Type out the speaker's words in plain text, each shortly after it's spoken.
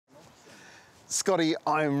Scotty,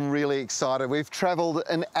 I'm really excited. We've travelled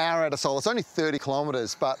an hour out of Seoul. It's only 30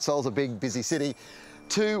 kilometres, but Seoul's a big, busy city,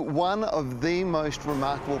 to one of the most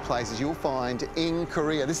remarkable places you'll find in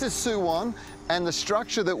Korea. This is Suwon, and the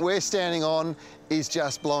structure that we're standing on is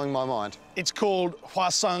just blowing my mind. It's called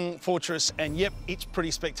Hwaseong Fortress, and yep, it's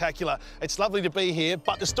pretty spectacular. It's lovely to be here,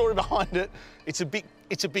 but the story behind it, it's a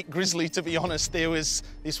bit grisly, to be honest. There was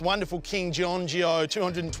this wonderful King Jeonjo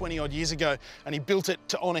 220 odd years ago, and he built it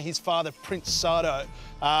to honour his father, Prince Sado.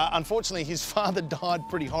 Unfortunately, his father died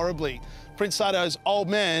pretty horribly. Prince Sado's old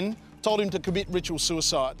man told him to commit ritual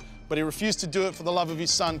suicide, but he refused to do it for the love of his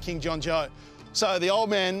son, King Jeonjo. So the old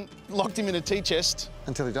man locked him in a tea chest.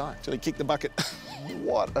 Until he died. Until he kicked the bucket.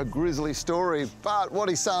 What a grisly story, but what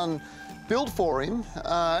his son built for him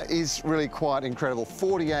is really quite incredible.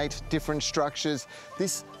 48 different structures.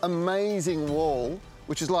 This amazing wall,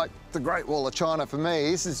 which is like the Great Wall of China for me,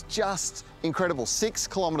 this is just incredible, 6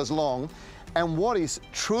 kilometres long. And what is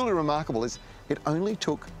truly remarkable is it only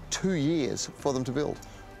took 2 years for them to build.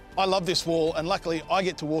 I love this wall, and luckily I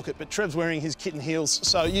get to walk it, but Trev's wearing his kitten heels,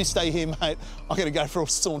 so you stay here, mate. I'm gonna go for a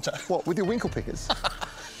saunter. What, with your winkle pickers?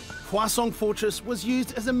 Hwaseong Fortress was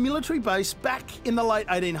used as a military base back in the late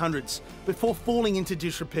 1800s before falling into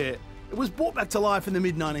disrepair. It was brought back to life in the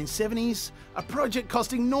mid-1970s, a project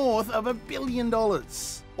costing north of $1 billion.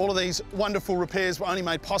 All of these wonderful repairs were only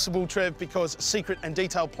made possible, Trev, because secret and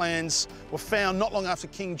detailed plans were found not long after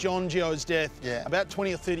King Jeonjo's death, about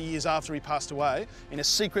 20 or 30 years after he passed away. In a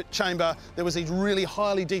secret chamber, there was these really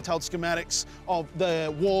highly detailed schematics of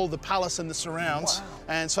the wall, the palace and the surrounds. Wow.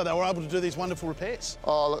 And so they were able to do these wonderful repairs.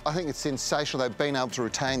 Oh, look, I think it's sensational they've been able to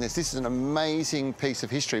retain this. This is an amazing piece of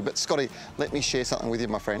history. But Scotty, let me share something with you,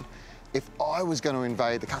 my friend. If I was going to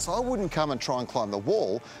invade the castle, I wouldn't come and try and climb the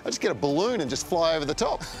wall. I'd just get a balloon and just fly over the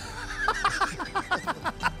top.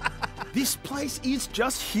 This place is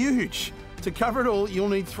just huge. To cover it all, you'll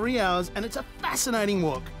need 3 hours, and it's a fascinating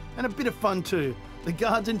walk and a bit of fun too. The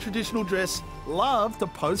guards in traditional dress love to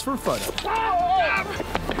pose for a photo.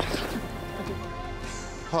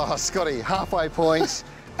 Oh, Scotty, halfway point.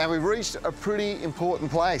 And we've reached a pretty important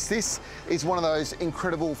place. This is one of those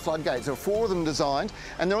incredible floodgates. There are 4 of them designed,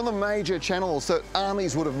 and they're on the major channels that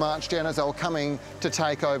armies would have marched down as they were coming to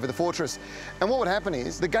take over the fortress. And what would happen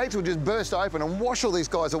is the gates would just burst open and wash all these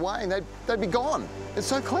guys away, and they'd be gone. It's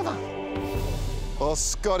so clever. Well,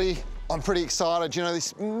 Scotty, I'm pretty excited. You know,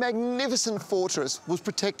 this magnificent fortress was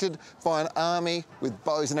protected by an army with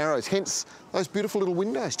bows and arrows, hence those beautiful little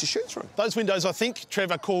windows to shoot through. Those windows, I think,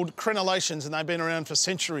 Trev, are called crenellations, and they've been around for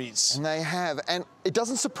centuries. And they have. And it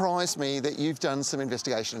doesn't surprise me that you've done some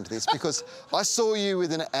investigation into this, because I saw you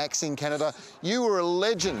with an axe in Canada. You were a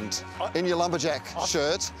legend in your lumberjack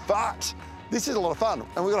shirt, but this is a lot of fun,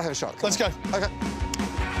 and we've got to have a shot. Let's go. OK.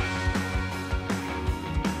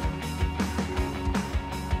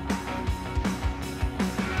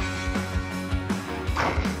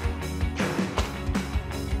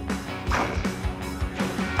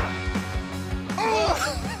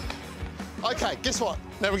 OK, guess what?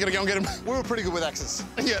 Now we're gonna go and get him. We were pretty good with axes.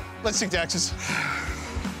 Yeah, let's stick to axes.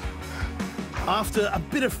 After a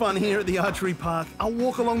bit of fun here at the archery park, a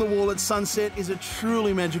walk along the wall at sunset is a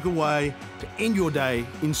truly magical way to end your day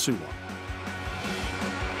in Suwon.